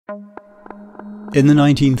In the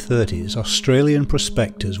 1930s, Australian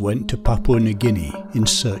prospectors went to Papua New Guinea in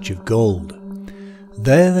search of gold.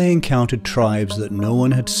 There they encountered tribes that no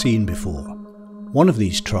one had seen before. One of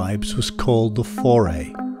these tribes was called the Fore.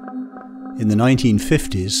 In the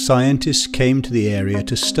 1950s, scientists came to the area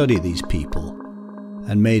to study these people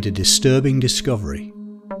and made a disturbing discovery.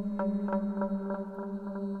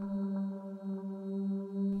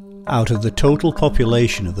 Out of the total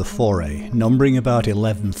population of the Fore, numbering about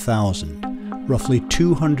 11,000, roughly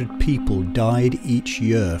 200 people died each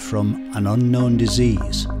year from an unknown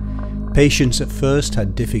disease. Patients at first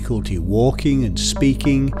had difficulty walking and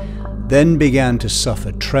speaking, then began to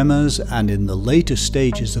suffer tremors, and in the later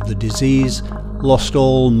stages of the disease lost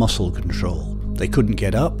all muscle control. They couldn't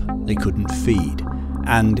get up, they couldn't feed,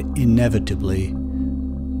 and inevitably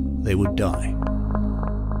they would die.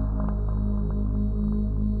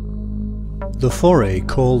 The Fore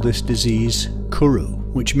called this disease Kuru,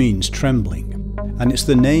 which means trembling, and it's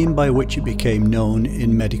the name by which it became known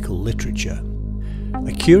in medical literature.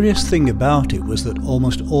 A curious thing about it was that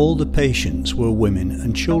almost all the patients were women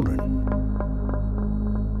and children.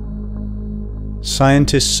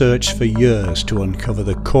 Scientists searched for years to uncover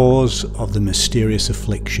the cause of the mysterious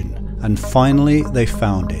affliction, and finally they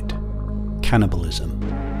found it: cannibalism.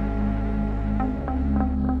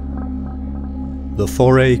 The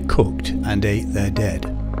Fore cooked and ate their dead,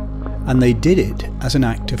 and they did it as an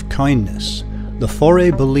act of kindness. The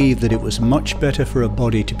Fore believed that it was much better for a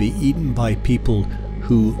body to be eaten by people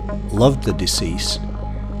who loved the deceased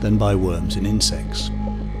than by worms and insects.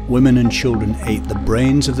 Women and children ate the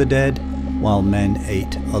brains of the dead, while men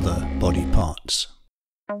ate other body parts.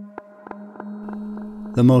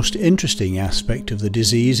 The most interesting aspect of the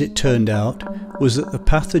disease, it turned out, was that the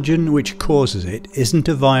pathogen which causes it isn't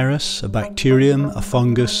a virus, a bacterium, a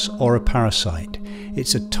fungus, or a parasite.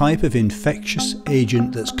 It's a type of infectious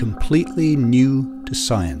agent that's completely new to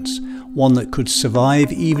science, one that could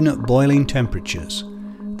survive even at boiling temperatures.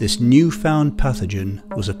 This newfound pathogen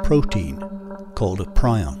was a protein called a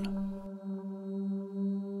prion.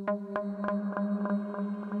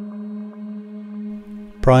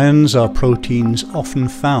 Prions are proteins often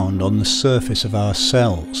found on the surface of our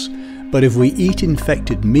cells, but if we eat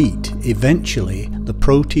infected meat, eventually the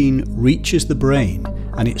protein reaches the brain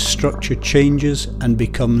and its structure changes and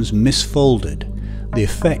becomes misfolded. The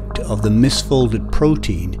effect of the misfolded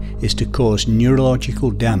protein is to cause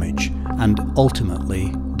neurological damage and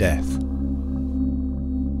ultimately death.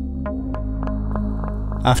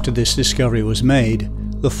 After this discovery was made,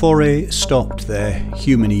 the Fore stopped their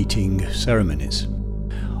human-eating ceremonies.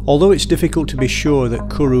 Although it's difficult to be sure that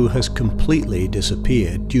Kuru has completely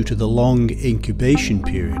disappeared due to the long incubation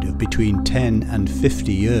period of between 10 and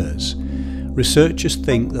 50 years, researchers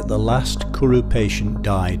think that the last Kuru patient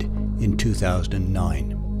died in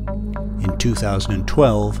 2009. In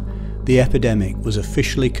 2012, the epidemic was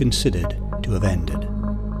officially considered to have ended.